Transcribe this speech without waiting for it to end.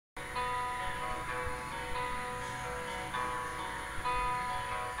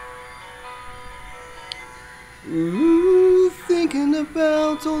Ooh, thinking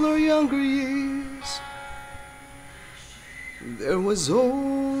about all our younger years. There was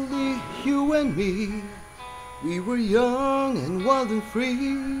only you and me. We were young and wild and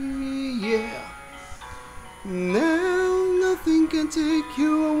free, yeah. Now nothing can take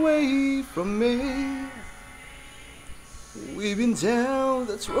you away from me. We've been down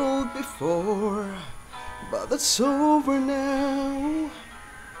that road before, but that's over now.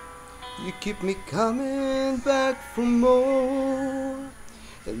 You keep me coming back for more.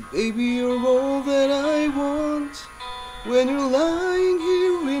 And baby, you're all that I want. When you're lying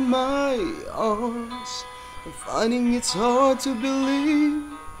here in my arms, I'm finding it's hard to believe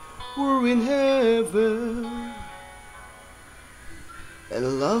we're in heaven.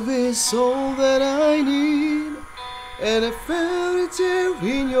 And love is all that I need, and I found it there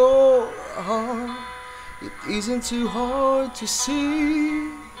in your heart. It isn't too hard to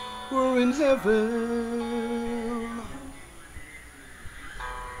see we're in heaven.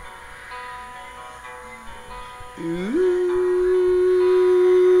 Ooh.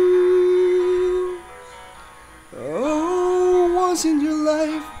 Oh, once in your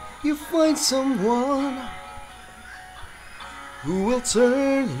life you find someone who will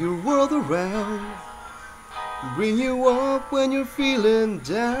turn your world around, bring you up when you're feeling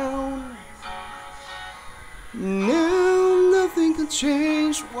down. Now nothing can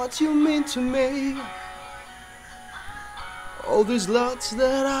change what you mean to me. Oh, there's lots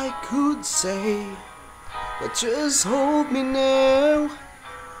that I could say, but just hold me now,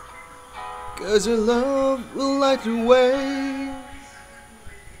 'cause your love will light the way.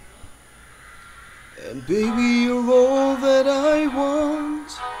 And baby, you're all that I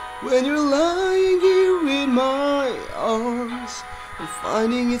want. When you're lying here in my arms, I'm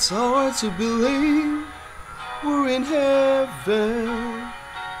finding it's hard to believe we're in heaven.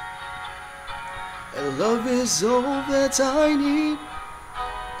 And love is all that I need,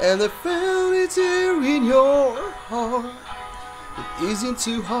 and I found it here in your heart. It isn't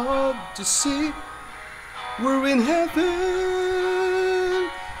too hard to see we're in heaven.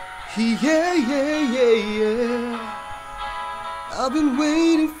 Yeah, yeah, yeah, yeah. I've been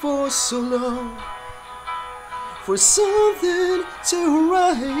waiting for so long for something to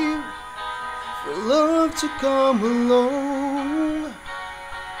arrive, for love to come along.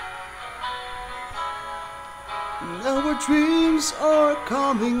 Now our dreams are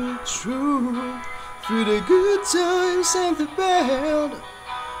coming true, through the good times and the bad.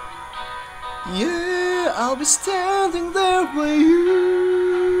 Yeah, I'll be standing there with you.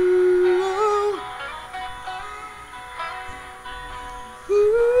 Ooh.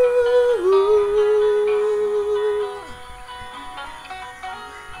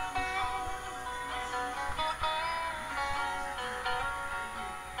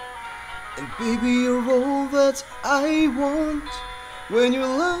 And baby, you're all that I want. When you're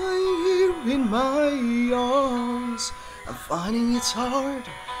lying here in my arms, I'm finding it's hard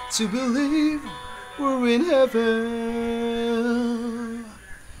to believe we're in heaven.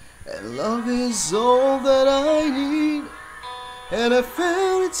 And love is all that I need, and I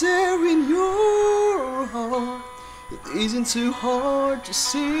found it there in your heart. It isn't too hard to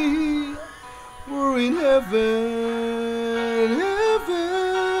see we're in heaven,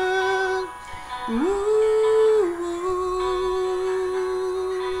 heaven. Ooh.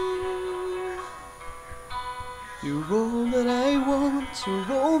 You're all that I want,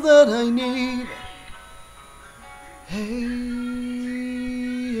 you're all that I need. Hey,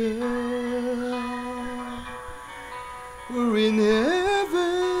 yeah. We're in heaven,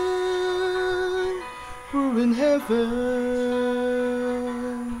 we're in heaven,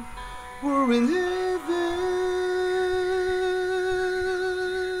 we're in heaven.